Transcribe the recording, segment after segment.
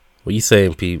What you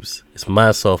saying, peeps? It's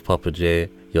myself, Papa J.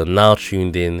 You're now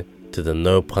tuned in to the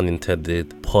No Pun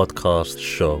Intended podcast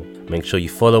show. Make sure you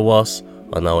follow us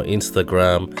on our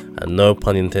Instagram at No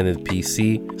Pun Intended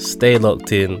PC. Stay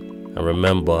locked in, and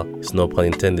remember, it's no pun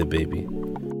intended, baby.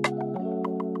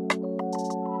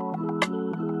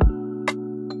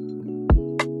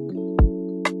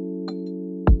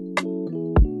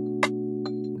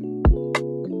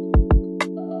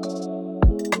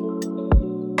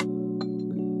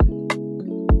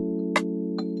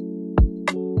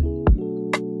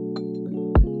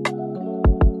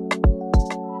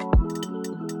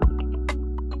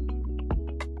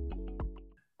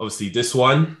 Obviously, this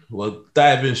one, we're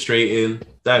diving straight in.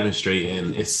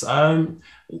 It's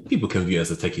people can view it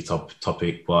as a techie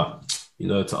topic, but you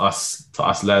know, to us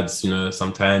lads, you know,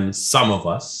 sometimes some of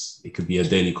us, it could be a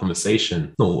daily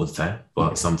conversation, not all the time,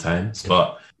 but sometimes.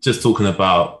 But just talking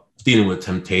about dealing with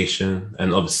temptation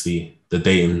and obviously the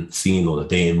dating scene or the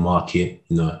dating market,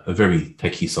 you know, a very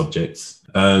techie subject.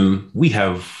 We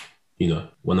have, you know,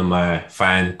 one of my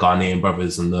fine Ghanaian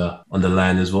brothers on the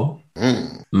line as well.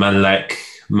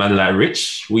 Man like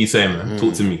Rich, what you saying, man?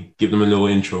 Talk to me. Give them a little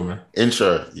intro, man.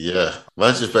 Intro, yeah.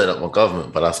 Man's just playing up my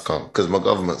government, but that's calm because my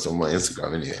government's on my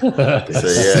Instagram anyway. So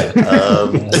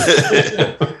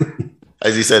yeah.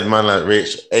 As you said, man like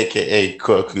Rich, aka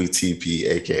Kwaku TP,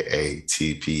 aka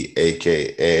TP,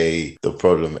 aka The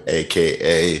Problem,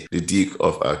 aka the Duke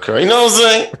of Accra. You know what I'm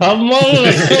saying? Come on,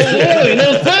 you know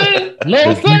what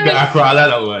I'm saying? Accra, I like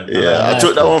that one. Yeah, I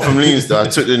took that one from Leeds, though. I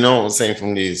took the no one saying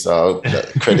from Leeds, so I'll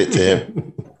credit to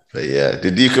him. But yeah,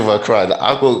 the Duke of Accra,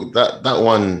 I got that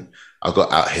one. I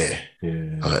got out here.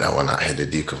 Yeah, I got that one out here. The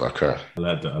Duke of Accra. I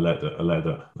like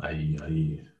that. I hear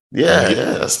you. Yeah,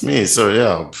 that's me. So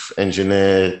yeah,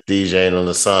 engineer, DJing on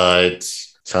the side,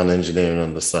 sound engineering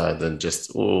on the side, and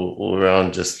just all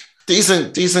around, just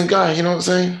decent guy. You know what I'm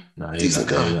saying? Nah, decent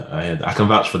guy. I hear that. I can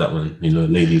vouch for that one. You know,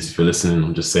 ladies, if you're listening,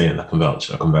 I'm just saying, I can vouch.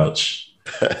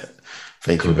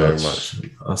 Thank you very much.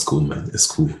 That's cool, man. It's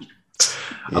cool.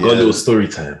 I got a little story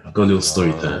time.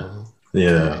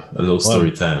 Yeah, a little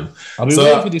story time. I've been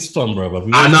waiting for this fun, bro.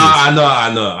 I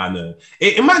know.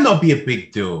 It might not be a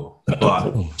big deal,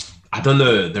 but I don't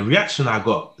know the reaction I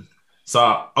got. So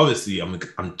obviously, I'm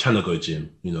trying to go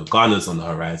gym. You know, Ghana's on the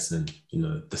horizon. You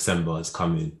know, December is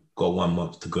coming. Got 1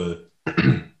 month to go.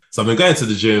 So I've been going to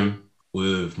the gym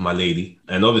with my lady,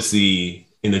 and obviously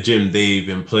in the gym they've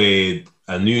employed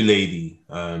a new lady.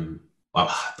 I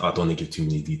don't want to give too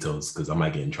many details because I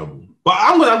might get in trouble. But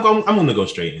I'm gonna go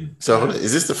straight in. So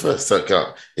is this the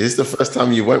first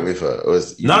time you went with her? Or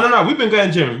No. We've been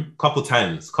going gym couple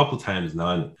times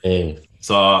now. Yeah.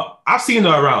 So I've seen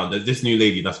her around. This new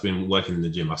lady that's been working in the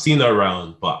gym. I've seen her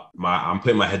around, but I'm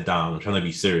putting my head down. I'm trying to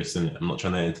be serious in it. I'm not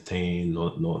trying to entertain,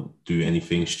 not do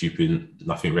anything stupid,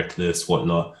 nothing reckless,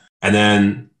 whatnot. And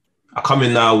then I come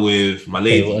in now with my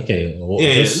lady. Okay. Go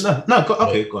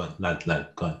on, lad,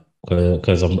 go on.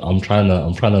 Because I'm trying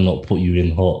to not put you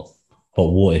in hot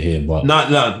water here, but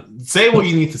no, say what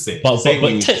you need to say. But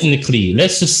technically,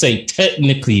 let's just say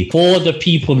technically for the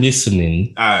people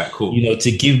listening, all right, cool. You know,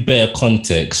 to give better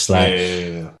context, like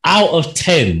yeah. Out of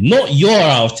 10, not your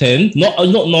out of 10,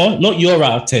 not your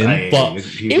out of 10, but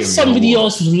if somebody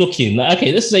else was looking, like,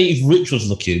 okay, let's say if Rich was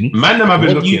looking, man, them have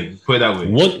been looking. Put it that way.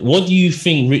 What do you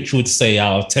think Rich would say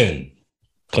out of 10?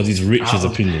 Because it's Rich's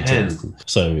opinion.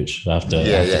 So Rich, I have to.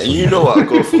 Yeah. You know what I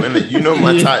go for, innit? You know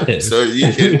my type, so you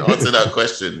can answer that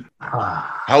question.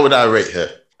 How would I rate her?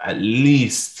 At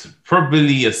least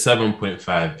probably a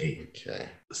 7.58. Okay.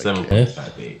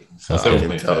 7.58. I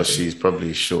can tell she's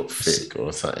probably short, thick,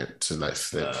 or something to like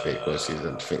slim, thick, or she's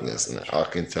in fitness, and I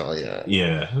can tell.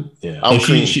 Yeah. I'm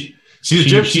clean.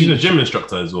 She's a gym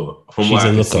instructor as well. From what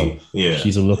I can see. Yeah,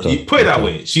 she's a looker. You put it that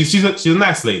way. She's a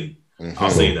nice lady. Mm-hmm.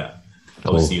 I'll say that.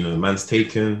 Obviously, you know, the man's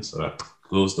taken, so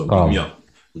close don't beat me up.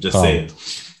 I'm just saying.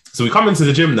 So we come into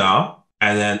the gym now,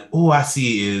 and then all I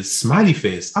see is smiley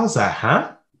face. I was like,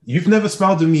 huh? You've never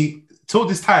smiled at me till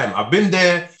this time. I've been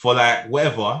there for like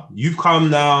whatever. You've come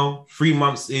now 3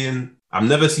 months in. I've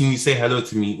never seen you say hello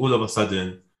to me. All of a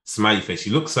sudden, smiley face.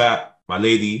 She looks at my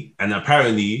lady, and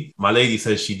apparently my lady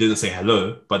says she didn't say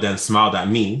hello, but then smiled at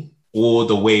me all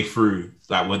the way through.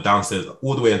 Like we're downstairs,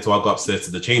 all the way until I got upstairs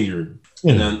to the changing room.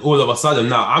 And then all of a sudden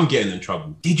now I'm getting in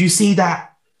trouble. Did you see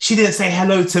that? She didn't say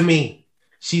hello to me.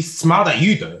 She smiled at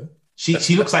you though.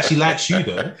 She looks like she likes you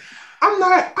though. I'm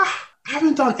like, I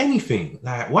haven't done anything.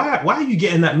 Like, why are you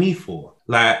getting at me for?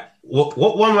 Like,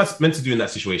 what am I meant to do in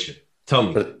that situation? Tell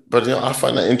me. But you know, I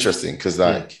find that interesting because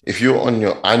like if you're on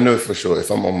your, I know for sure if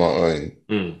I'm on my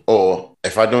own or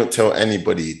if I don't tell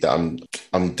anybody that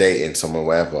I'm dating someone,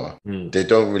 whatever, they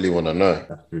don't really want to know.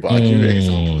 But I'll give you an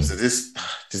example. So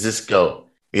this girl,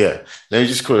 let me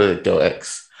just call her girl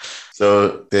X.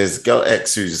 So there's girl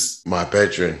X who's my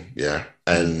bedroom,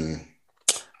 and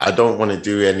I don't want to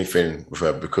do anything with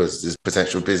her because there's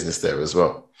potential business there as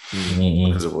well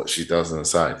because of what she does on the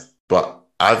side. But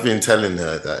I've been telling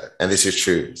her that, and this is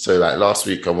true. So like last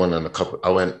week, I went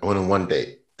on one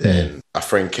date. Then a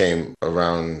friend came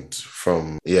around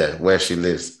from where she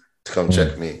lives to come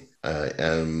check me.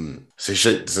 So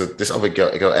this other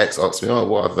girl X asked me, "Oh,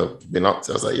 what have I been up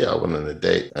to?" I was like, "Yeah, I went on a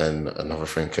date." And another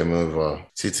friend came over.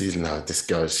 Now this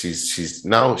girl,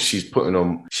 she's putting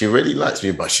on. She really likes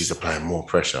me, but she's applying more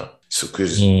pressure. So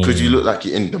because you look like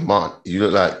you're in demand. You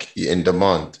look like you're in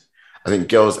demand. I think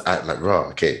girls act like, "Right,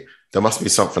 okay, there must be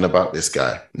something about this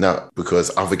guy now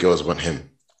because other girls want him."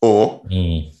 Or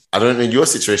I don't know, your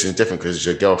situation is different because it's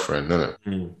your girlfriend, isn't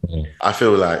it? I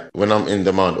feel like when I'm in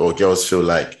demand or girls feel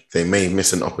like they may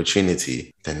miss an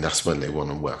opportunity, then that's when they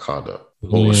want to work harder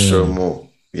or show more.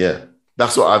 Yeah,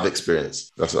 that's what I've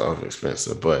experienced.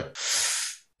 So, but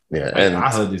and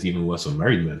I heard it's even worse for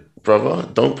married men. Brother,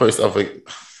 don't post other...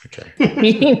 Okay.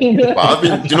 But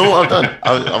do you know what I've done?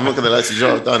 I'm not going to lie to you,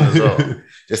 what I've done as well.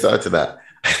 Just to add to that.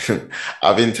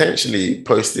 I've intentionally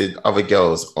posted other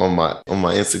girls on my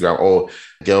Instagram, or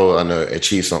girl I know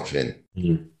achieved something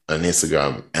on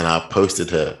Instagram, and I posted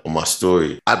her on my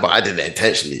story. But I did it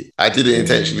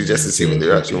intentionally. Just to see what the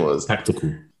reaction was.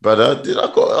 Tactical. But I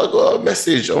got a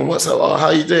message on WhatsApp. "Oh, how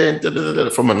you doing?"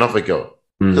 From another girl.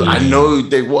 I know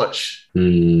they watch.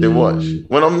 They watch.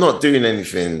 When I'm not doing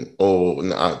anything or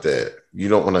not out there, you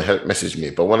don't want to message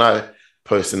me. But when I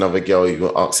post another girl,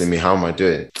 you're asking me how am I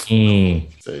doing.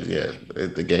 So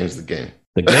the game's the game.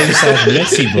 The game sounds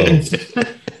messy, bro.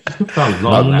 I'm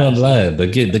not lying.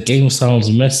 The game sounds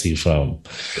messy, fam.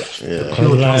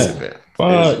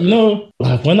 But you know,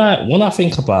 like when I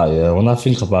think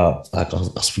about like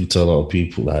I speak to a lot of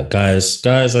people, like guys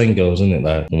and girls, isn't it?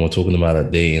 Like when we're talking about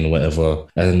like dating, whatever.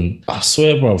 And I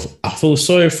swear, bro, I feel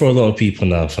sorry for a lot of people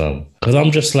now, fam. Because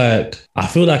I'm just like, I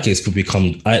feel like it's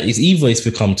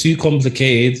become too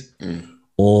complicated,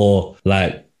 or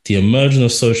like the emergence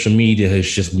of social media has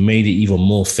just made it even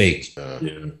more fake.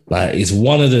 Like it's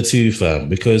one of the two, fam.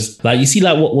 Because like you see,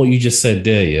 like what you just said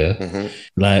there,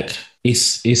 like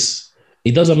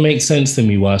it doesn't make sense to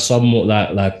me why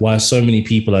why so many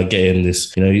people are getting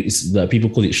this. You know, it's like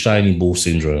people call it shiny ball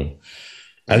syndrome.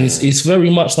 And it's very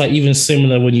much like even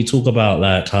similar when you talk about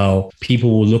like how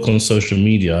people will look on social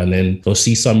media and then they'll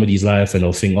see somebody's life and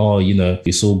they'll think, oh, you know,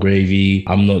 it's all gravy.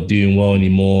 I'm not doing well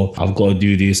anymore. I've got to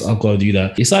do this. I've got to do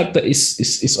that. It's like that.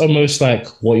 It's almost like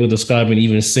what you're describing,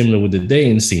 even similar with the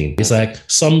dating scene. It's like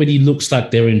somebody looks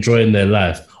like they're enjoying their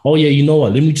life. Oh yeah, you know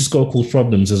what? Let me just go cause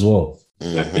problems as well.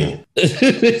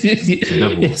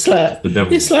 It's like,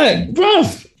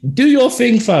 bruv, do your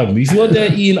thing, fam. If you're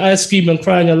there eating ice cream and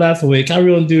crying your life away,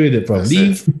 carry on doing it, bruv.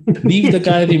 Leave the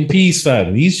guy in peace,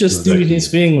 fam. He's just doing his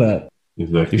thing, like.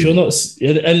 Exactly. If you're not,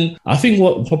 and I think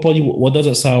what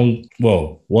doesn't sound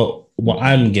well, what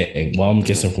I'm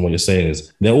guessing from what you're saying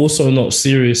is they're also not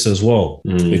serious as well.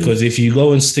 Because if you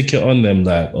go and stick it on them,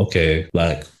 like, okay,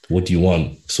 like, what do you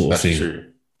want, sort of thing. True.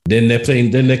 Then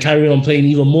they're carrying on playing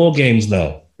even more games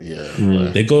now.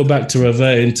 They go back to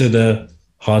reverting to the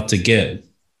hard to get.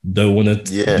 Don't want to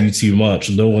do too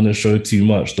much. Don't want to show too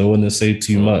much. Don't want to say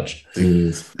too much.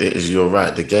 You're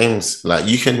right. The games, like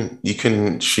you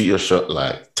can shoot your shot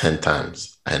like 10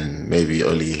 times and maybe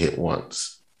only hit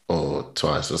once or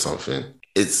twice or something.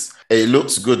 It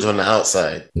looks good on the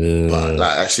outside, but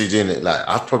like actually doing it, like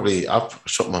I've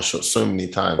shot my shot so many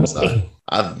times. Like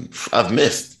I've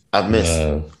missed. Yeah,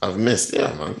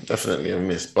 man, definitely I've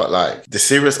missed. But like the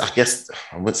serious, I guess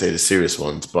I wouldn't say the serious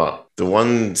ones, but the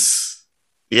ones,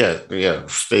 they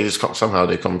just somehow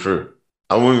they come through.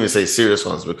 I wouldn't even say serious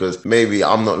ones because maybe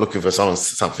I'm not looking for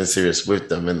something serious with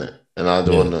them, innit? And I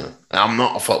don't want to. I'm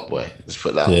not a fuckboy. Let's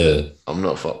put that. I'm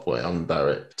not a fuckboy. I'm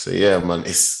direct. So yeah, man.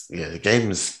 The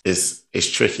game is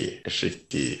tricky. It's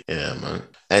tricky. Yeah, man.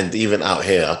 And even out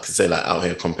here, I could say like out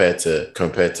here compared to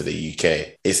the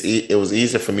UK, it was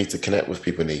easier for me to connect with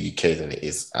people in the UK than it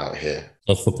is out here.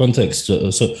 For context,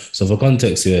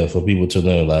 for people to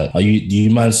know, like, do you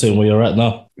mind saying where you're at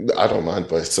now? I don't mind,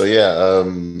 boys. So yeah,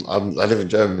 I live in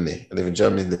Germany. Live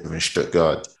in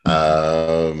Stuttgart.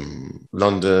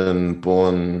 London,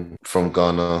 born from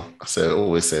Ghana. I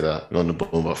always say that. London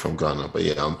born, but from Ghana. But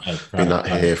yeah, I've been out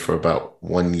here for about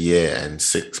 1 year and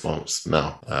 6 months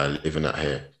now, living out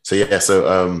here. So yeah,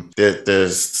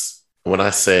 there's when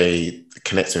I say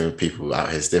connecting with people out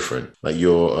here is different. Like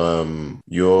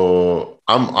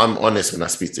I'm honest when I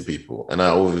speak to people, and I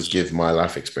always give my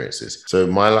life experiences. So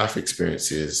my life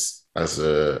experiences as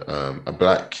a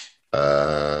black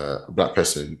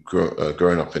person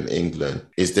growing up in England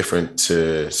is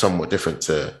somewhat different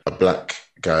to a black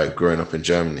guy growing up in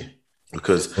Germany.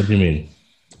 Because what do you mean?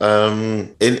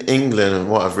 In England,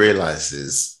 what I've realized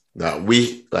is that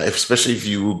especially if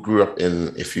you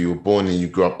were born and you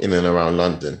grew up in and around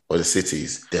London or the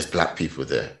cities, there's black people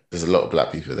there. There's a lot of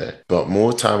black people there. But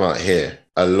more time out here,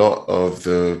 a lot of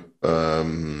the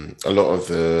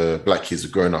black kids are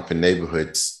growing up in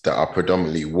neighborhoods that are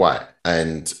predominantly white,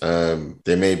 and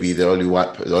they may be the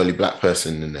only black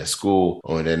person in their school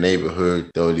or in their neighborhood,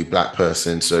 the only black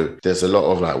person. So there's a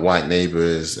lot of like white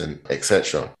neighbors and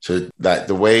etc. So like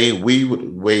the way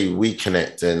we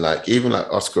connect, and like even like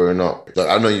us growing up, like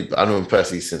I know him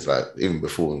personally since like even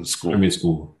before in school. I'm in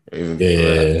school. Even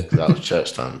before that was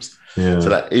church times. Yeah. So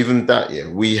like even that,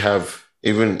 we have.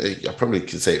 Even I probably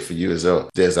could say it for you as well.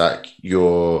 There's like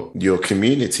your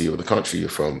community or the country you're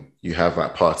from, you have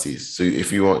like parties. So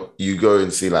if you want, you go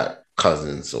and see like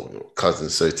cousins, so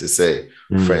to say,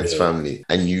 friends, family,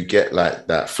 and you get like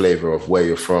that flavor of where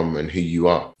you're from and who you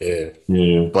are. Yeah.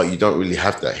 But you don't really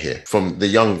have that here. From the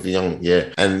young,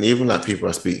 yeah. And even like people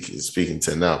I speaking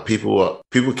to now, people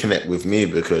connect with me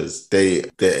because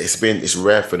it's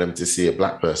rare for them to see a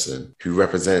black person who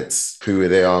represents who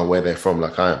they are and where they're from,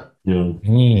 like I am. Yeah,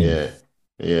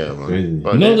 man.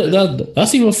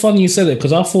 That's even funny you said it,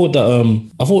 because I thought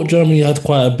Germany had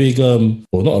quite a big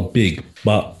well, not a big,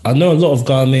 but I know a lot of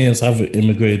Ghanaians have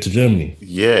immigrated to Germany.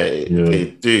 Yeah,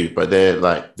 they do, but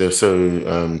there's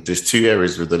two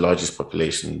areas with the largest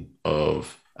population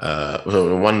of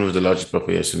one with the largest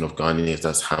population of Ghanaians,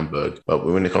 that's Hamburg. But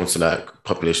when it comes to like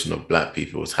population of black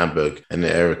people, it's Hamburg and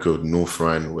the area called North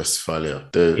Rhine-Westphalia.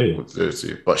 Those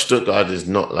two. But Stuttgart is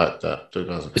not like that.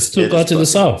 It's Stuttgart to the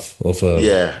south of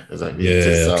yeah, exactly.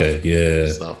 Yeah, okay,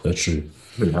 yeah, that's true.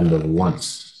 I've been Hamburg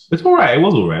once. It's all right. It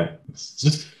was all right.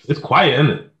 It's quiet,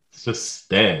 isn't it? It's just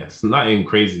there. It's nothing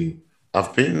crazy.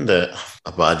 I've been there,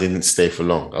 but I didn't stay for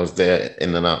long. I was there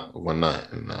in and out one night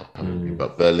and out.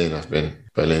 But Berlin's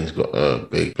got a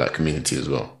big black community as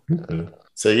well. Okay.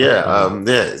 So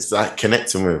it's like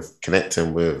connecting with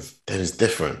them is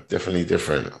definitely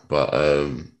different. But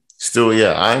still,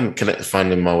 I'm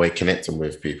finding my way connecting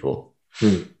with people.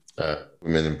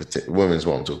 Women in particular, women's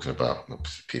what I'm talking about, not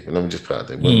people. Let me just put out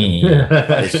there, women.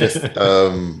 It's just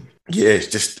it's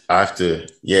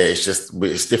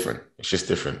different. It's just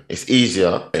different. It's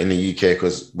easier in the UK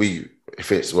because we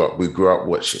grew up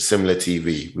watching similar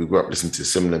TV. We grew up listening to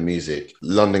similar music.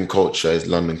 London culture is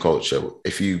London culture.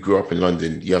 If you grew up in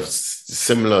London, you have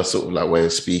similar sort of like way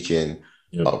of speaking,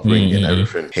 upbringing,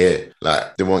 everything. Here,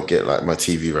 like they won't get like my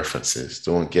TV references.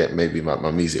 They won't get maybe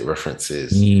my music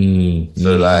references.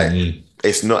 So like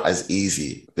it's not as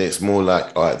easy. It's more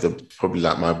like probably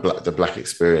like the black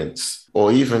experience. Or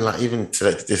even to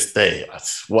this day,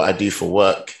 what I do for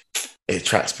work, it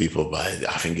attracts people, but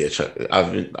I think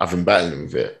I've been battling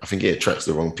with it. I think it attracts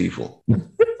the wrong people.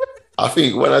 I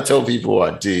think when I tell people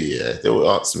what I do, they will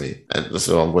ask me, and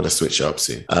so I'm going to switch up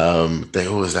soon. They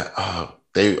always like, I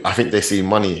think they see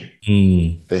money.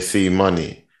 They see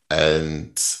money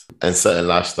and certain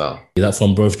lifestyle. Is that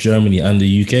from both Germany and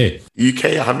the UK?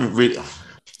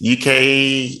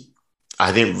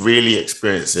 I didn't really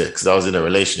experience it because I was in a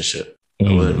relationship.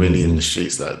 I wasn't really in the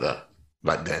streets like that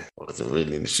back then. I wasn't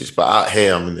really in the streets. But out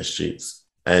here, I'm in the streets.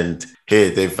 And here,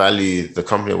 they value the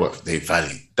company I work for. They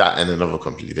value that and another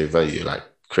company. They value like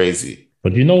crazy.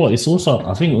 But you know what? I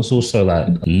think it's also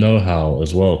like know-how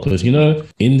as well. Because,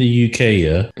 in the UK,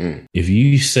 if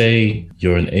you say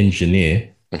you're an engineer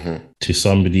to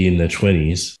somebody in their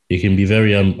 20s, it can be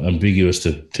very ambiguous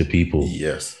to people.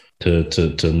 Yes.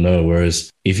 To know,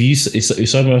 whereas if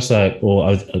it's almost like,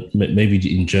 or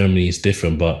maybe in Germany it's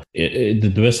different, but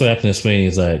the best way I can explain it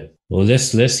is like, well,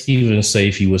 let's even say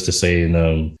if you was to say in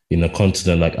a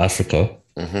continent like Africa,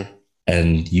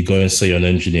 and you go and say you're an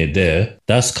engineer there,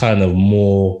 that's kind of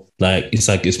more like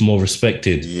it's more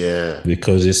respected,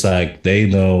 because it's like they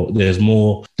know there's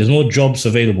more jobs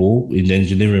available in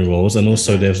engineering roles, and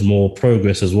also there's more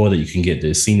progress as well that you can get.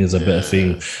 It's seen as a better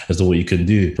thing as to what you can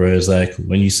do. Whereas like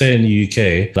when you say in the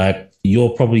UK, like you're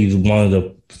probably one of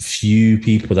the few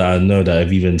people that I know that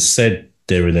have even said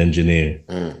they're an engineer.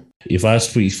 If I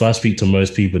speak to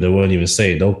most people, they won't even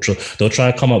say it. They'll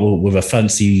try to come up with a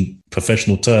fancy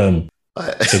professional term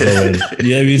to go and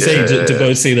to go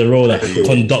and see the role, like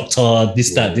conductor,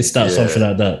 this that, something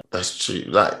like that. That's true.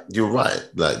 Like you're right.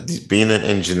 Like being an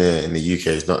engineer in the UK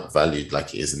is not valued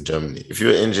like it is in Germany. If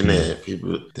you're an engineer,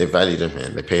 people they value them here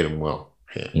and they pay them well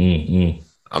here.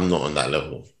 I'm not on that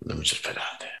level. Let me just put that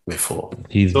out there. Before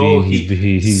He's So being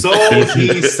he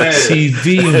said. he's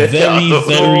being very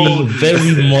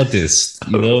modest,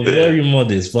 very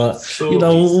modest. But So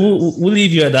we'll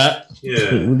leave you at that.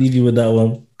 Yeah. We'll leave you with that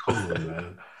one. Come on,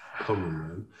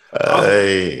 man.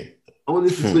 Hey. I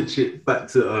wanted to switch it back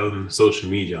to social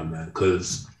media, man,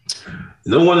 because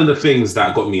one of the things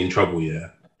that got me in trouble, yeah.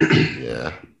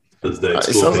 Was the it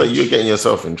sounds like you're getting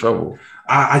yourself in trouble.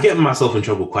 I get myself in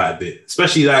trouble quite a bit,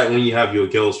 especially like when you have your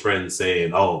girl's friends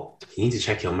saying, "Oh, you need to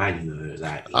check your man,"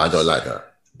 like I don't like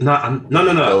that. No.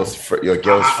 Your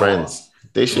girl's friends.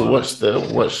 They should watch the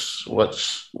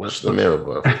mirror,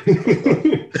 bro.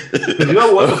 You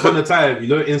know, once upon a time,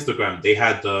 Instagram, they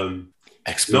had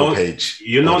explore page.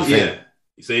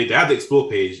 So they had the explore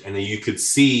page, and then you could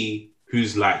see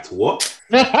who's liked what.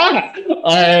 I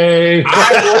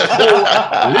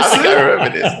remember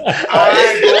this. I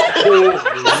got caught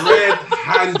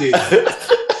red-handed.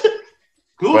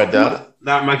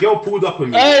 Like my girl pulled up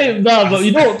on me. But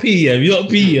you don't PM. You don't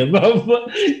PM.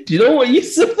 Do you know what you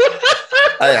said? Do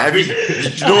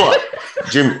you know what,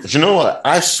 Jim? Do you know what?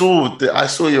 I saw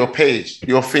your page,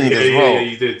 your thing as well. Yeah,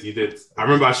 you did. I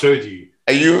remember I showed you.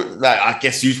 Are you like? I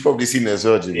guess you've probably seen it as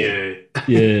well, Jimmy. Yeah.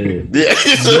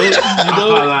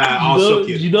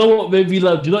 You know what made me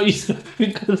laugh? Do you know what you said?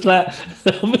 Because like,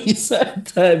 certain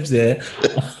times,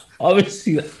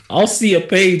 obviously, I'll see a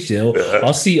page,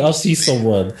 I'll see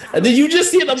someone, and then you just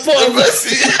see at the bottom.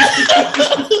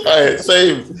 Alright,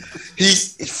 same.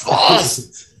 He's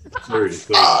fast. Sorry.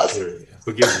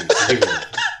 Forgive me.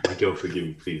 My girl, forgive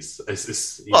me, please.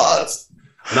 It's fast.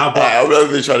 Nah, but I'm not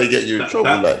even trying to get you in trouble.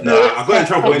 I got in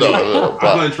trouble anyway. I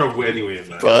got in trouble anyway,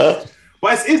 man. But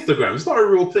it's Instagram. It's not a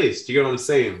real place. Do you get what I'm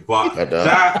saying? But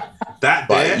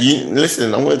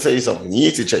listen, I'm going to tell you something. You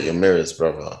need to check your mirrors,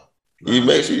 brother. You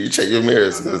make sure you check your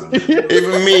mirrors.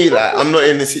 Even me, like, I'm not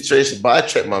in this situation, but I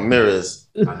check my mirrors.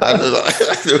 But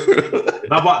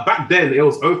back then, it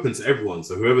was open to everyone.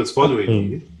 So whoever's following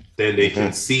you, then they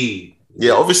can see.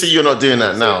 Yeah, obviously you're not doing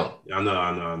that now. I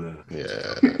know.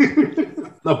 Yeah.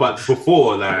 No, but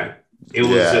before, like, it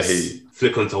was just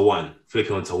flick onto one. Do you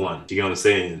get what I'm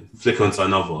saying? Flick onto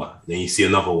another, then you see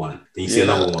another one, then you see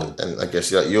another one. And I guess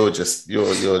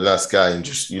you're last guy,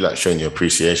 and you like showing your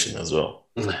appreciation as well.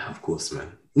 Of course,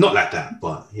 man. Not like that,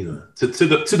 but to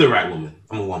the right woman.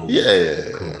 I'm a woman.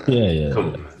 Yeah.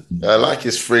 Come on, man. I like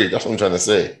it's free. That's what I'm trying to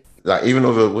say. Like even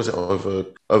over the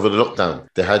lockdown,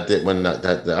 they had it when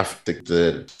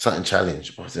the something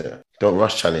challenge. What was it? Don't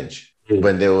rush challenge.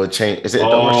 When they were changed, is it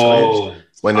Don't Rush challenge?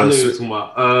 When I know you're talking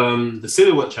about the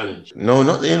silhouette challenge. No,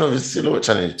 not the silhouette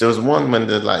challenge. There was one when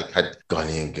they like had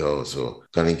Ghanaian girls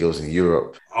in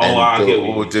Europe. Oh, I get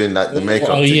all doing like the makeup.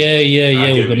 Oh,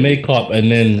 yeah, with the makeup, and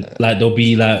then like they'll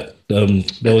be like there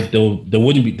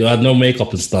wouldn't be, they'll have no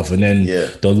makeup and stuff, and then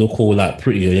they'll look all like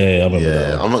pretty. Yeah, I remember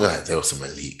that. I'm not gonna. There were some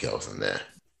elite girls in there.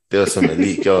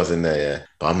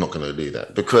 But I'm not going to do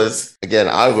that because, again,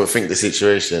 I overthink the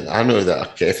situation. I know that,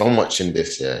 okay, if I'm watching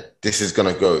this, this is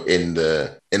going to go in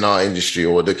our industry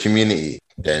or the community,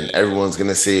 then everyone's going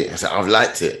to see it and say, I've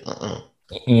liked it.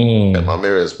 Get my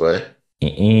mirrors, boy.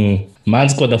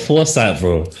 Man's got the foresight,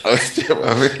 bro. Get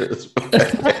my mirrors, boy.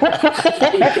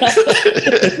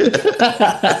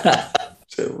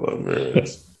 Check my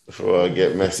mirrors. Before I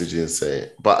get messages saying,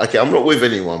 but okay, I'm not with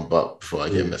anyone, but before I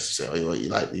get messages saying, oh, you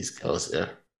like these girls, yeah?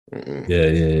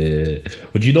 Yeah.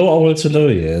 But you know what I wanted to know,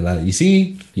 like you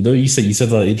see, you said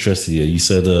that interesting, you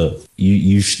said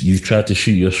you tried to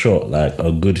shoot your shot like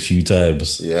a good few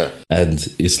times, and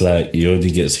it's like you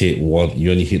only hit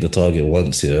the target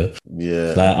once,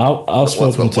 Like I've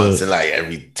spoken to once in like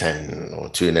every 10 or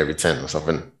 2 in every 10 or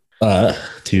something.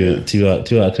 2 out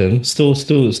of 10, still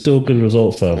good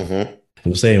result, fam.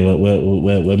 I'm saying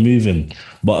we're moving,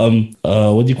 but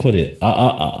what do you call it?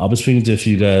 I was speaking to a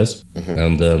few guys,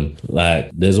 and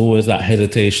like there's always that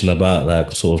hesitation about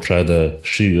like sort of trying to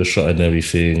shoot your shot and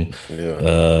everything.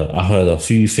 I heard a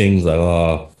few things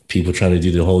like people trying to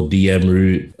do the whole DM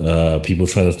route, people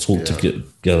trying to talk to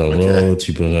get on the road,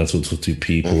 people trying to talk to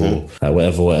people, like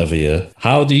whatever. Yeah,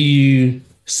 how do you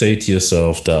say to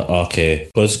yourself that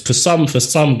because for some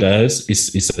guys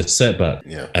it's a setback,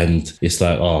 and it's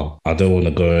like, I don't want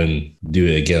to go and do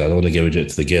it again, I don't want to get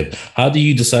rejected again. How do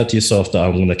you decide to yourself that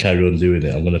I'm going to carry on doing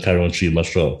it, I'm going to carry on shooting my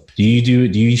shot? Do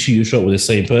you shoot your shot with the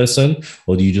same person,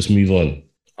 or do you just move on?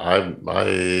 I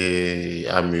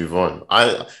move on.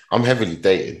 I'm heavily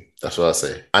dating. That's what I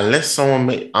say. Unless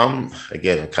someone I'm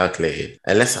calculated.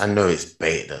 Unless I know it's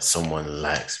bait that someone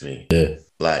likes me.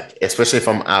 Like, especially if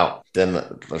I'm out, then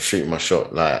I'm shooting my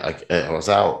shot. Like, I was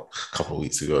out a couple of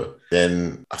weeks ago.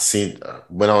 Then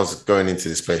when I was going into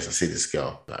this place, I see this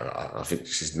girl. Like, I think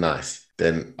she's nice.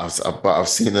 Then I've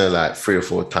seen her like 3 or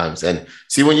 4 times. And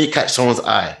see, when you catch someone's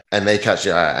eye and they catch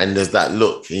your eye, and there's that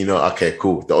look, you know, okay,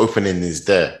 cool. The opening is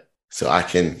there, so I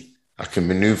can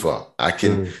maneuver. I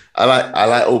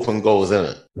like open goals,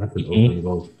 innit? That's an open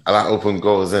goal. I like open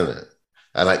goals, innit?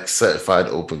 I like certified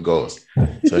open goals.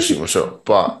 So I shoot my shot.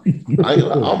 But I'm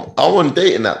on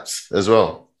dating apps as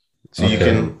well. So you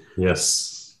can...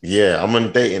 Yes. Yeah, I'm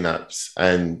on dating apps.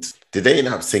 And the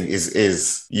dating apps thing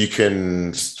is you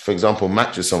can, for example,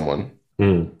 match with someone,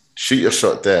 shoot your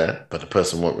shot there, but the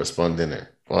person won't respond in it.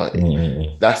 But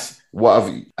that's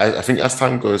what I think as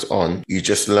time goes on, you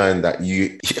just learn that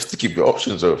you have to keep your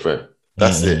options open.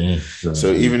 That's it.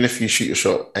 So even if you shoot your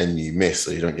shot and you miss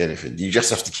or you don't get anything, you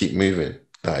just have to keep moving.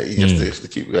 Like you have to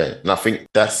keep going. And I think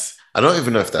I don't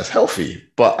even know if that's healthy,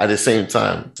 but at the same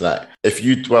time, it's like if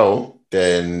you dwell,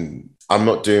 then I'm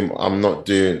not doing,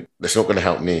 it's not going to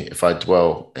help me if I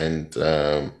dwell and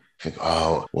think,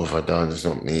 oh, what have I done? It's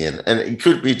not me. And it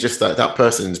could be just that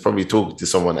person is probably talking to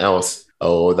someone else,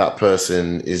 or that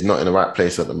person is not in the right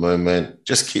place at the moment.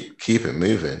 Just keep it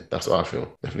moving. That's what I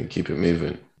feel. Definitely keep it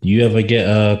moving. You ever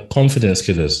get confidence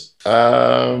killers?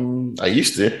 I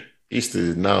used to.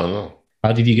 Now, no.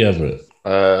 How did you get over it?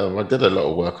 I did a lot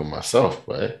of work on myself,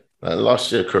 right? Like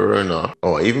last year, Corona,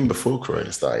 or even before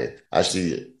Corona started,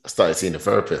 actually, I started seeing a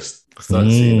therapist.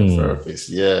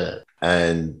 Yeah.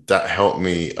 And that helped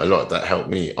me a lot. That helped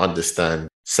me understand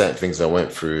certain things I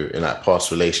went through in like past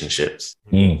relationships.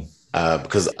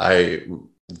 Because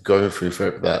going through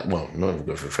therapy, not even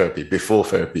going through therapy, before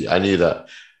therapy, I knew that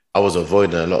I was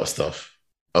avoiding a lot of stuff.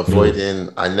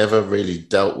 I never really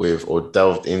dealt with or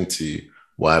delved into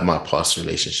why my past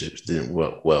relationships didn't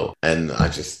work well. And I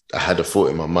had a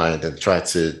thought in my mind and tried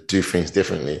to do things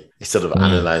differently instead of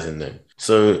analyzing them.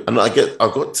 So, and I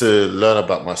got to learn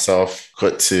about myself,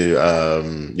 got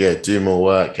to, do more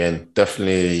work. And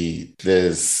definitely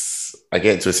I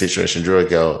get into a situation, draw a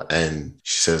girl, and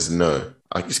she says, no,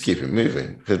 I just keep it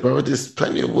moving. Because, bro, there's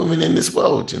plenty of women in this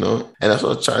world, you know? And that's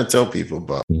what I try to tell people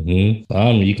about. You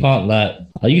can't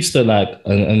I used to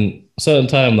and certain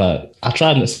time, I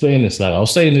tried to explain this, I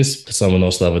was saying this to someone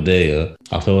else the other day,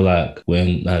 I feel like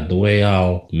when, the way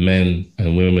how men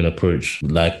and women approach,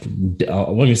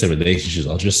 when you say relationships,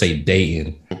 I'll just say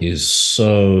dating is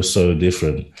so, so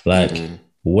different.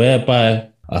 Whereby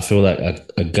I feel like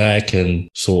a guy can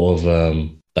sort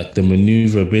of, the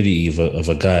maneuverability of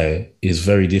a guy is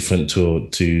very different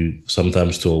to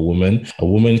sometimes to a woman. A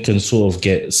woman can sort of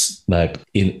get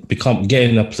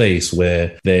in a place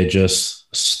where they're just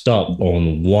stuck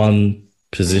on one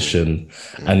position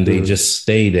and they just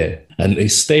stay there and they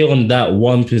stay on that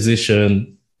one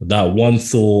position, that one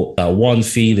thought, that one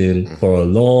feeling for a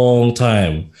long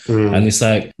time. And it's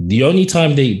like the only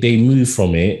time they move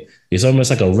from it, it's almost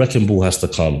like a wrecking ball has to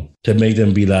come to make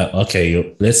them be like,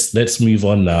 okay, let's move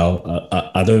on now.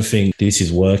 I don't think this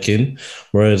is working.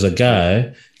 Whereas a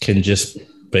guy can just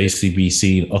basically be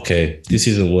seen, okay, this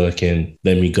isn't working.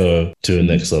 Let me go to the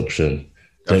next option.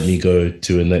 Let me go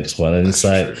to the next one. And it's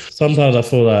like, sometimes I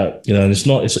feel like, and it's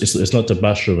not to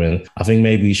bash women. I think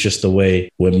maybe it's just the way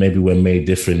we're made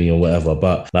differently or whatever.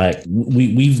 But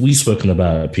we've spoken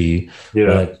about it, P.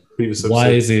 Yeah. Why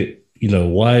is it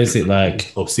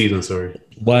like season, sorry.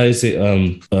 Why is it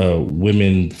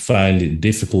women find it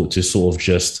difficult to sort of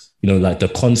just,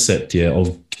 the concept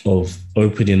of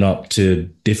opening up to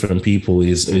different people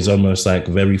is almost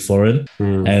very foreign.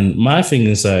 And my thing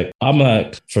is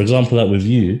I'm for example, with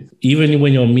you, even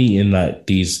when you're meeting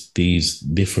these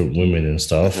different women and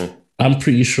stuff, I'm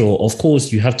pretty sure, of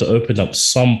course, you have to open up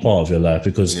some part of your life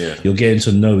because you're getting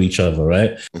to know each other,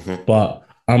 right? But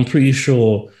I'm pretty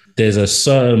sure there's a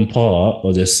certain part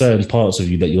or there's certain parts of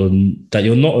you that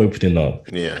you're not opening up.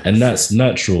 And that's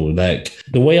natural. The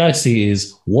way I see it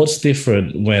is what's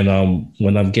different when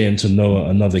I'm getting to know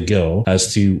another girl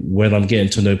as to when I'm getting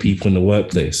to know people in the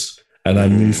workplace and I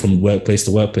move from workplace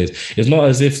to workplace. It's not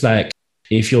as if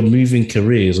if you're moving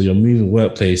careers or you're moving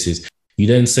workplaces, you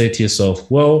then say to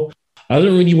yourself, well, I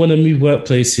don't really want to move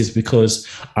workplaces because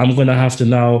I'm going to have to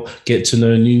now get to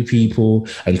know new people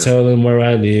and tell them where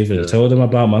I live and tell them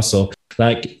about myself.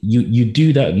 You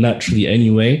do that naturally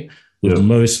anyway with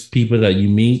most people that you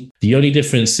meet. The only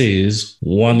difference is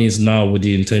one is now with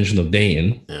the intention of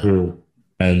dating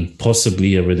and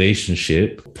possibly a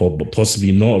relationship,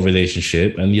 possibly not a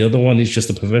relationship. And the other one is just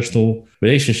a professional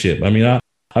relationship. I mean, I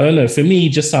don't know. For me, it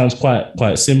just sounds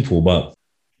quite simple, but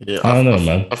I don't know,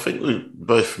 man. I think we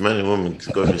both, men and women,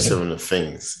 go through similar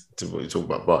things to what you talk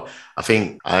about. But I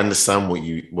think I understand what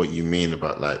you mean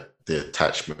about like the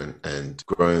attachment and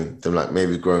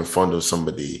maybe growing fond of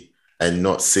somebody and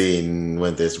not seeing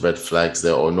when there's red flags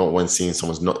there, or not when seeing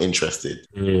someone's not interested.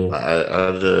 Like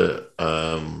I had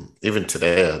even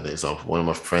today, an example, one of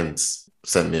my friends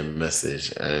sent me a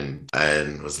message and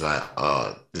was like,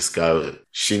 oh, this guy,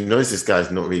 she knows this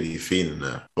guy's not really feeling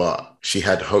her, but she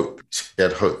had hope.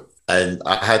 And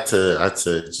I had to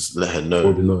just let her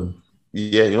know.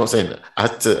 Yeah, you know what I'm saying? I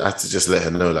had to just let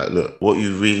her know, like, look, what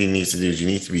you really need to do is you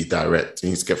need to be direct. You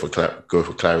need to go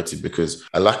for clarity, because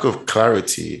a lack of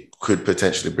clarity could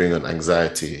potentially bring on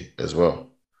anxiety as well.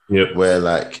 Yep. Where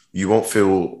like you won't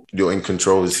feel you're in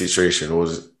control of the situation, or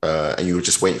and you were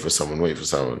just waiting for someone.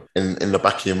 And in the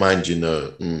back of your mind, you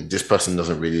know, this person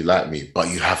doesn't really like me, but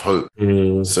you have hope.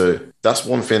 So that's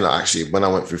one thing that actually, when I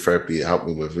went through therapy, it helped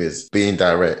me with, is being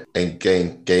direct and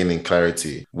gaining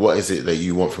clarity. What is it that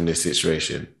you want from this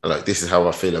situation? Like, this is how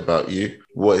I feel about you.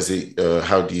 What is it?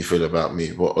 How do you feel about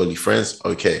me? What, only friends?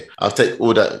 Okay, I'll take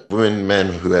all that, women, men,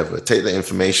 whoever, take the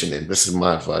information in. This is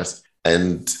my advice,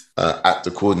 and act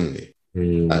accordingly.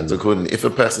 If a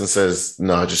person says,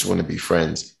 no, I just want to be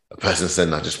friends, a person said,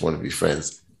 no, I just want to be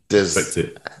friends, Respect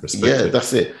it.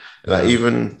 That's it. Like,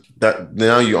 even that,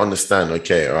 now you understand,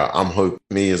 okay, all right, I'm hoping,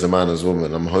 me as a man, as a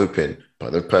woman, I'm hoping,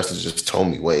 but the person just told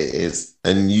me what it is,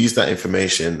 and use that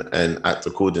information and act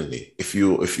accordingly. If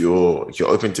you're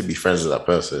open to be friends with that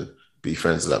person, be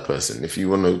friends with that person. If you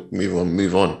want to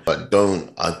move on. But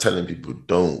I'm telling people,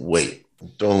 don't wait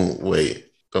at all.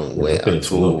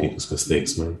 It's a lot of people's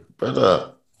mistakes, man.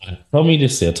 Brother. Tell me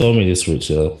this,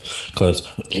 Richard, because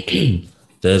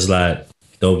there's like,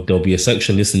 there'll be a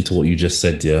section listening to what you just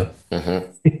said, yeah?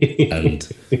 And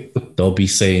they'll be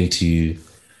saying to you,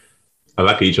 I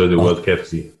like each other word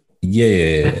carefully.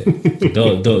 Yeah.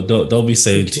 They'll be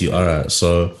saying to you, all right,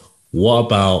 so what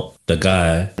about the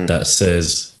guy that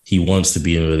says he wants to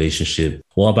be in a relationship?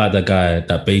 What about the guy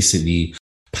that basically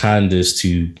panders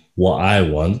to what I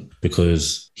want,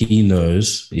 because he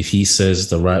knows if he says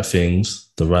the right things,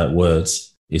 the right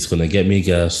words, it's going to get me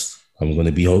gassed. I'm going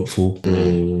to be hopeful.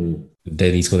 Then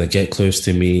he's going to get close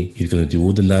to me. He's going to do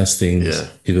all the nice things. Yeah.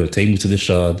 He's going to take me to the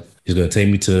Shard. He's going to take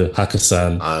me to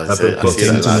Hakkasan.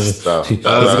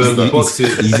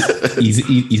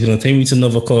 He's going to take me to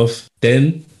Novikov.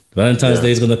 Then Valentine's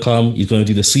Day is going to come. He's going to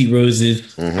do the Sweet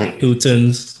Roses,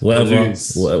 Hiltons,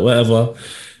 whatever.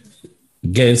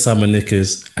 Get inside my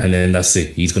knickers, and then that's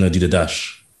it. He's going to do the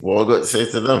dash. What I got to say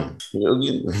to them?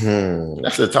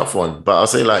 That's a tough one. But I'll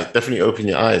say, like, definitely open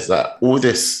your eyes. Like, all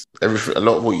this, everything, a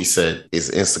lot of what you said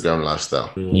is Instagram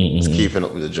lifestyle. It's keeping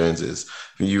up with the Joneses.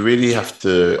 You really have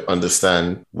to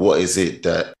understand what is it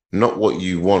that, not what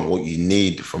you want, what you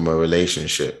need from a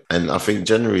relationship. And I think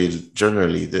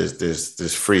generally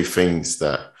there's three things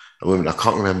that a woman, I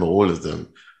can't remember all of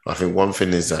them. I think one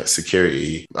thing is that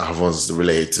security. Other one's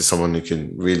related to someone who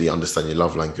can really understand your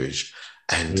love language.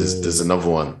 And there's another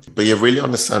one. But you really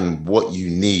understand what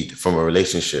you need from a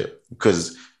relationship.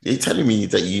 Because you're telling me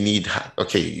that you need,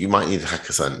 you might need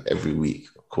Hakkasan every week.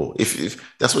 Cool. If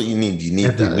that's what you need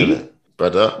every that. Week?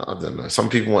 Brother, I don't know. Some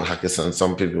people want Hakkasan,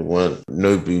 some people want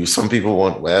Nobu, some people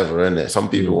want whatever, innit? Some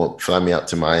people want fly me out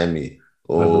to Miami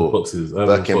or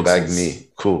Birkin bag me.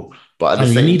 Cool. But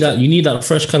you need that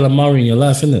fresh calamari in your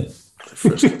life, innit?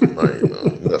 Fresh calamari,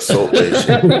 that salt fish.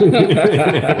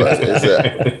 What is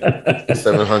that?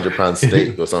 £700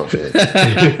 steak or something.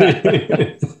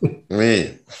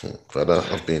 Me, brother,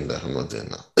 I've been there. I'm not doing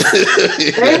that.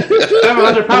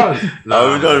 £700? No,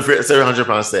 we're going for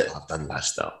 £700 steak. I've done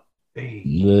lifestyle.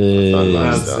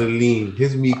 Celine,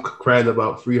 here's me crying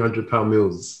about £300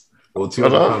 meals or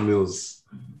 £200 meals.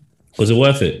 Was it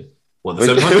worth it? What, the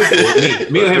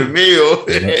 700? Me or him? Me or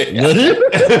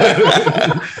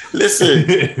Listen,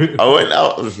 I went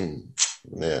out.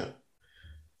 Yeah.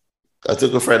 I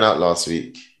took a friend out last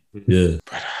week. Yeah.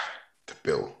 But the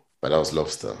bill. But that was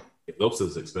lobster.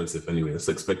 Lobster's expensive anyway. It's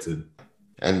expected.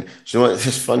 And you know what?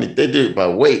 It's funny. They do it by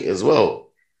weight as well.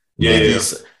 Yeah.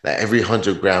 Like every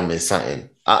 100 gram is something.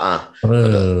 Let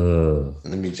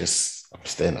me just... I'm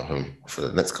staying at home for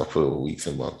the next couple of weeks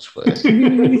and months. But the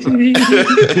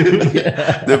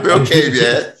bill came,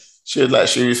 should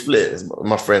we split?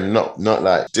 My friend, not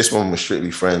like this one was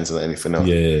strictly friends and anything else.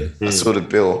 Yeah. I saw the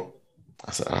bill.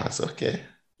 I said, it's okay.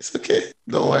 It's okay.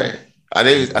 Don't worry.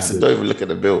 I said, don't even look at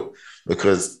the bill,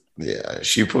 because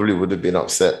she probably would have been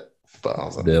upset. But I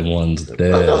was like, them ones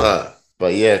there.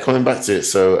 But yeah, coming back to it.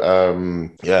 So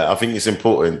I think it's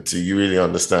important to you really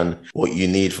understand what you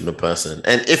need from the person.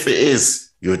 And if it is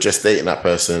you're just dating that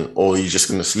person, or you're just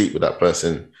going to sleep with that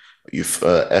person,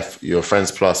 your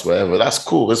friends plus whatever, that's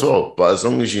cool as well. But as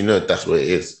long as you know that's what it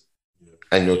is,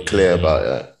 and you're clear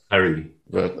about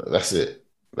it, that's it.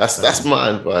 That's my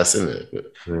advice, isn't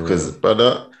it? Because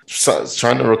brother,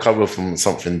 trying to recover from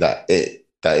something that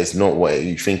is not what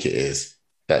you think it is,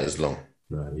 that is long.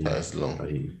 That is long.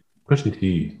 Question to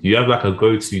you: do you have like a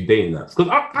go-to dating app? Because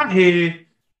I hear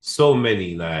so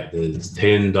many, like there's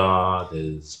Tinder,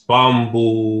 there's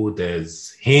Bumble,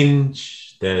 there's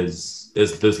Hinge, there's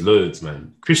loads,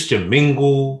 man. Christian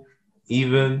Mingle,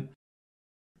 even.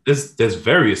 There's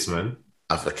various, man.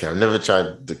 I've never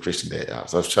tried the Christian dating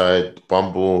apps. I've tried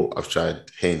Bumble, I've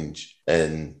tried Hinge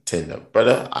and Tinder.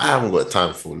 Brother, I haven't got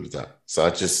time for all of that.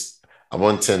 So I'm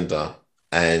on Tinder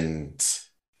and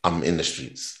I'm in the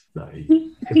streets.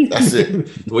 That's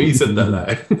it. The way you said that,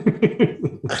 like.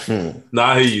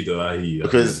 I hear you though. I hear you.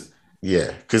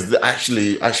 Because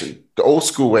actually, the old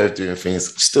school way of doing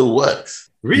things still works.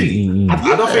 Really?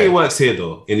 I don't think it works here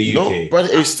though, in the UK. No, but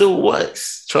it still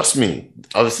works. Trust me.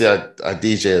 Obviously, I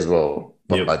DJ as well.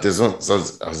 But like, I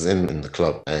was in the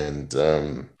club and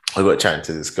I got chatting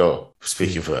to this girl,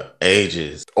 speaking for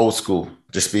ages, old school,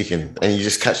 just speaking, and you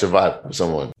just catch a vibe with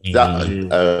someone. I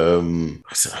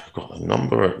said, I've got her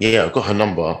number. Yeah, I've got her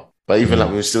number. But even like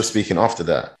we were still speaking after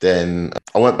that, then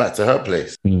I went back to her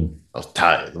place. I was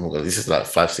tired. Oh my God, this is like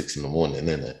 5-6 in the morning,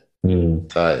 isn't it?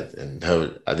 Tired, and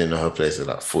I didn't know her place was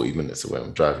like 40 minutes away.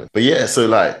 I'm driving, but yeah, so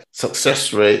like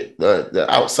success rate, the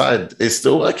outside is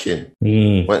still working.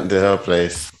 Went to her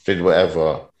place, did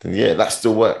whatever, then yeah, that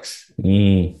still works.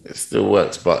 It still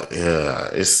works, but yeah,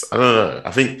 I don't know.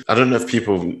 I don't know if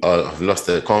people have lost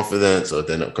their confidence or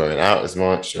they're not going out as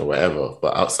much or whatever.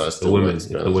 But outside, still works.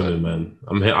 The women, man.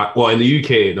 I'm here. Well, in the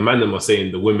UK, the man them are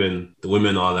saying the women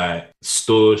are like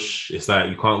stush. It's like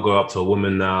you can't go up to a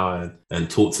woman now and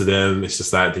talk to them. It's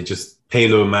just like they just pay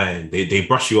no mind. They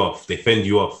brush you off. They fend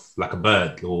you off like a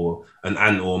bird or an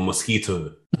ant or a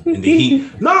mosquito in the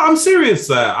heat. No, I'm serious.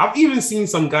 I've even seen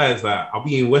some guys like I'll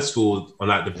be in Westfield on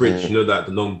like the bridge, you know, that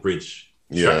the long bridge.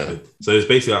 Stratford. So it's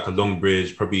basically like a long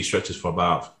bridge, probably stretches for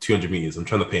about 200 meters. I'm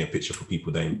trying to paint a picture for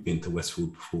people that ain't been to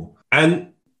Westfield before.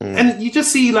 And you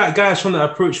just see like guys trying to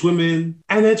approach women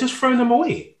and they're just throwing them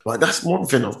away. But that's one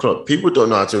thing of club. People don't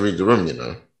know how to read the room, you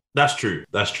know. That's true.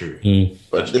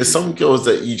 But there's some girls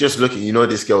that you just look at, you know,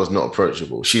 this girl is not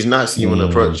approachable. She's nice, you want to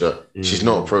approach her. She's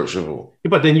not approachable. Yeah,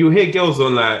 but then you hear girls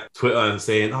on like Twitter and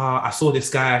saying, I saw this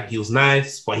guy, he was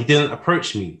nice, but he didn't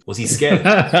approach me. Was he scared?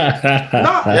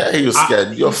 Yeah, he was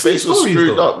scared. Your face was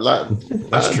screwed up. Like,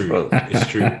 that's true. Bro. It's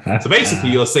true. So basically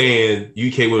you're saying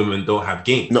UK women don't have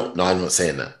game. No, I'm not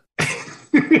saying that.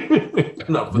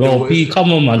 No, Pete,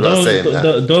 come on, man.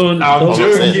 Don't. I'm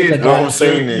joking. What I'm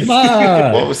saying is,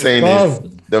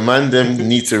 the man them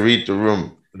need to read the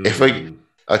room. It's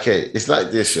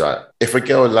like this, right? If a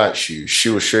girl likes you, she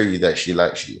will show you that she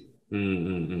likes you.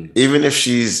 Even if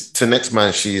she's to next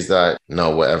man, she's like,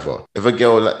 no, whatever. If a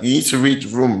girl you need to read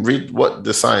the room, read what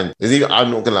the sign.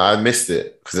 I'm not gonna lie, I missed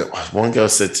it because one girl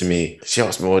said to me, she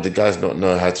asked me, well, the guys don't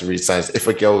know how to read signs. If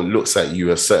a girl looks at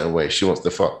you a certain way, she wants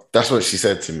to fuck. That's what she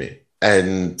said to me.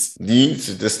 And you need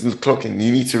to just clock in.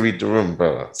 You need to read the room,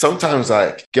 brother. Sometimes,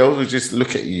 like girls will just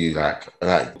look at you,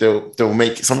 like they'll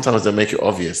make. Sometimes they'll make it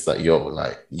obvious that you're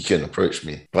like you can approach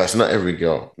me, but it's not every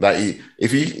girl. Like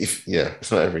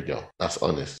it's not every girl. That's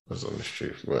honest. That's honest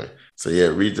truth, right? So yeah,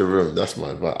 read the room. That's my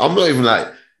advice. I'm not even like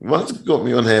once got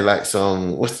me on here like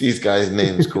some. What's these guys'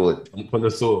 names called?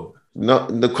 Connoisseur.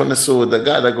 Not the connoisseur, the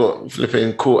guy that got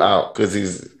flipping caught out because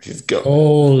he's got.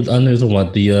 Oh, I know you're talking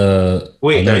about the.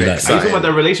 Wait, Derek, are you talking about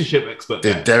the relationship expert?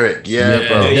 The Derek, bro.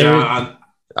 Yeah,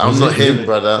 I'm not him,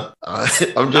 brother. I'm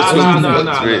just.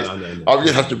 No. I'll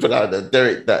just have to put out the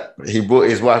Derek that he brought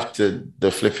his wife to the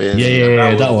flipping.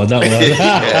 Yeah, that one. That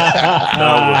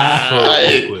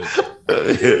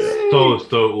was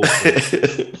so awkward.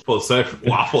 So awkward.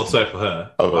 I felt sorry for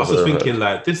her. I was just thinking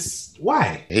like this.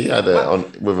 Why? He had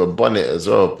with a bonnet as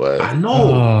well, but I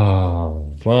know.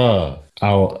 Oh, fuck.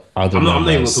 I'm not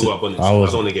even gonna talk about bonnets. I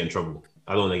don't want to get in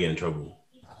trouble.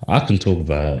 I can talk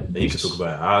about it. You can talk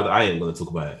about it. I ain't gonna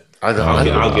talk about it.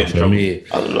 I'll get in trouble.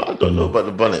 I don't know about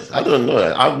the bonnets. I don't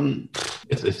know.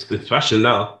 It's fashion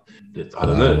now. I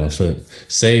don't know.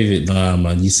 Save it,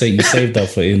 man. You saved that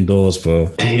for indoors,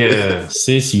 bro. Yeah,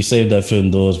 sis, you saved that for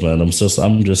indoors, man. I'm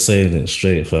just saying it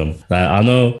straight, fam. Like I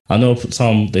know.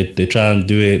 Some they try and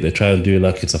do it. They try and do it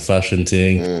like it's a fashion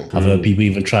thing. I've heard people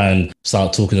even try and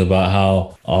start talking about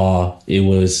how it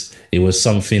was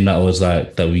something that was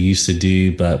like that we used to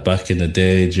do back in the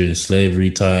day during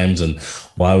slavery times and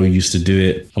why we used to do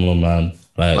it. Come on, man.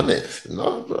 Like, honest,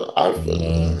 no,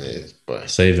 bro.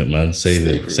 Save it, man. Save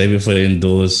it for the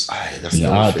indoors. When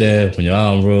you're out there, when you're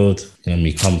out on road, you know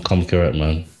me, come correct,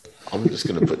 man. I'm just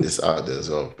gonna put this out there as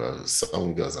well, bro.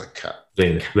 Some girls are cat.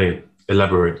 Explain.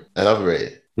 Elaborate.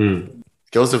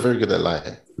 Girls are very good at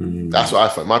lying. That's what I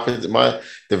find.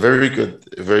 They're very good.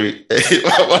 When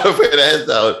I put their heads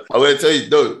down, I'm gonna tell you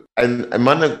no. And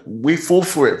man, we fall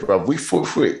for it, bro. We fall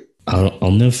for it.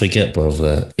 I'll never forget, bro.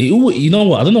 That you know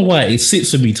what? I don't know why it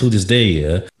sits with me till this day.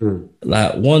 Yeah,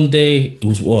 like one day it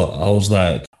was what I was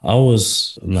like.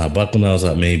 Back when I was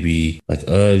like maybe like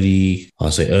early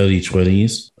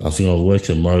 20s. I think I was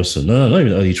working at Morrison. No, not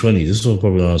even early 20s. This was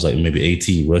probably when I was like maybe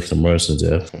 18 working at Morrison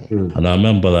there. And I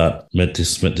remember like met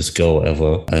this girl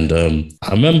whatever. And I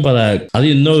remember like I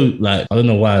didn't know, like I don't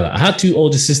know why. Like, I had two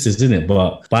older sisters, didn't it?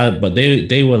 But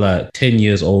they were like 10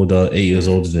 years older, 8 years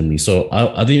older than me. So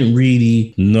I didn't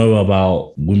really know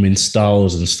about women's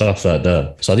styles and stuff like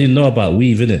that. So I didn't know about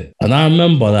weave, innit? And I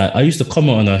remember like I used to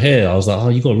comment on her hair. I was like, oh,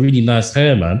 you got really nice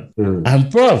hair, man. And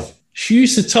bruv, she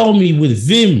used to tell me with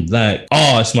vim, like,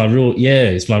 oh, it's my real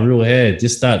hair,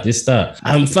 this, that.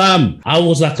 And fam, I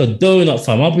was like a donut,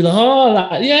 fam. I'll be like, oh,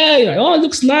 like, yeah, like, oh, it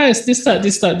looks nice, this,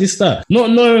 that.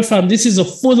 Not knowing, fam, this is a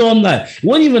full-on, like, it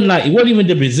wasn't even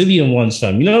the Brazilian ones,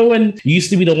 fam. You know when it used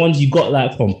to be the ones you got,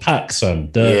 like, from packs,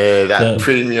 fam? The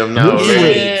premium now.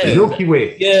 Milky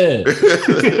Way. Yeah.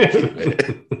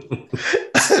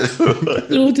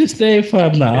 Till this day,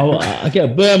 fam, now I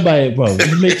get burned by it, bro.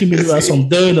 It's making me look like some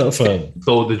donut, fam.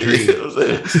 Sold the dream.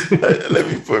 Let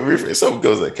me rephrase. Some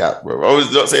girls are cap, bro. I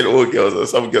was not saying all girls,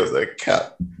 some girls are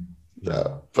cap.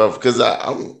 No, but because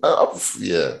I'm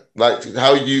like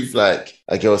how you've like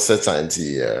a girl said something to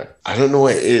you. Yeah, I don't know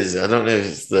what it is. I don't know if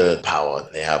it's the power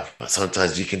they have, but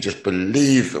sometimes you can just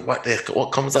believe what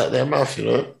comes out of their mouth, you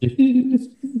know.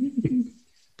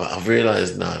 But I've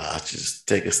realized now I just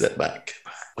take a step back.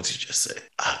 What did you just say?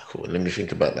 Cool. Let me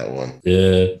think about that one.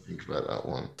 Yeah. Think about that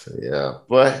one. So, yeah.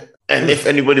 But, and if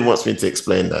anybody wants me to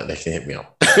explain that, they can hit me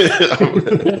up.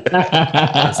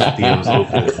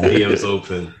 DM's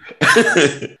open.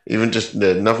 Even just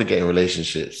navigating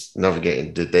relationships,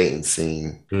 navigating the dating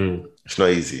scene. It's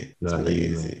not easy. It's not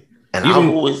easy. And I've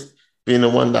always been the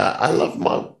one that I love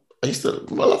my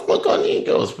Ghanaian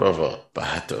girls, brother. But I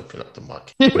had to open up the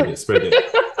market. Spread it.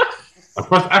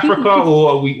 Across Africa,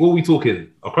 or what are we talking?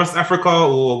 Across Africa,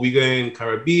 or are we going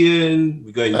Caribbean?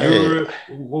 We going Europe?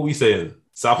 What are we saying?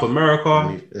 South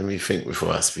America? Let me think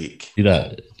before I speak. See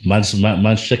that? Man's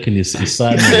checking his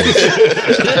side.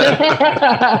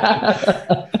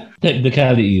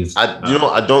 Technicalities. I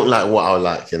don't like what I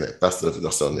like, innit? That's the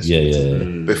honest. Yeah.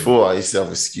 Before, I used to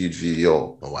have a skewed view.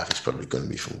 Yo, my wife is probably going to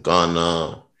be from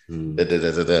Ghana.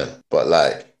 But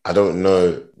like, I don't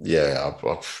know. Yeah,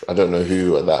 I don't know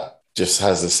who that just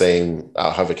has the same,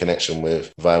 I'll have a connection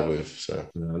with, vibe with. So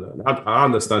I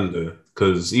understand though,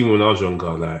 because even when I was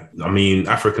younger, like, I mean,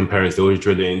 African parents, they always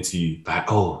drill it into you, like,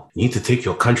 oh, you need to take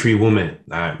your country woman.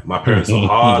 Like, my parents are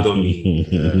hard on me.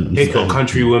 Take your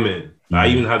country woman. Like,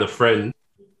 I even had a friend.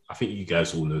 I think you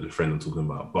guys all know the friend I'm talking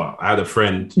about, but I had a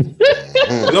friend.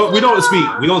 we don't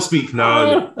speak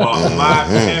now. But my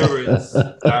parents,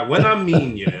 like, when I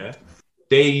mean, yeah,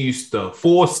 they used to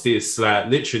force this, like,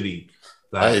 literally.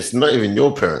 Like, it's not even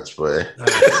your parents, boy.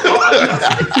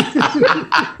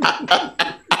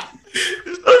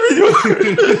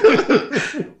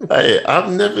 Hey, I've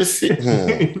never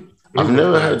seen. I've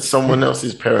never heard someone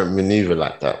else's parent maneuver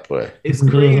like that, boy. It's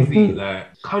crazy.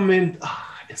 Like, come in.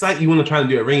 It's like you want to try and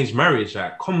do arranged marriage.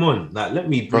 Like, come on. Like, let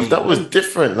me breathe. Bro, that was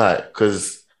different. Like,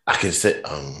 because I can say,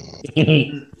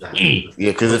 yeah,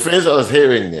 because the things I was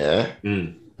hearing, yeah.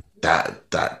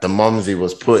 That the mumsy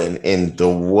was putting in the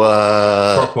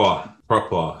work.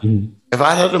 Proper. If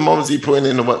I had a mumsy putting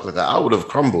in the work like that, I would have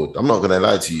crumbled. I'm not going to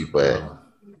lie to you, but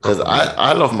because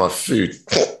I love my food.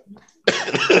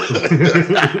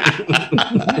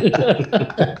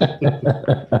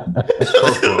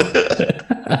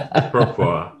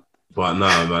 Proper. But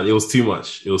nah, man, it was too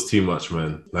much. It was too much,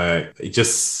 man. Like, it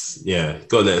just,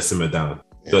 gotta let it simmer down.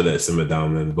 Gotta let it simmer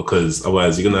down, man, because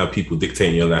otherwise you're gonna have people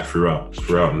dictating your life throughout,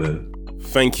 man.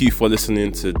 Thank you for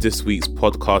listening to this week's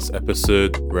podcast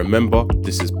episode. Remember,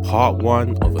 this is part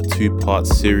 1 of a 2-part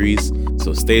series,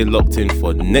 so stay locked in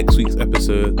for next week's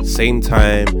episode, same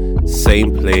time,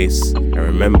 same place, and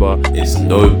remember, it's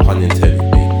no pun intended,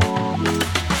 baby.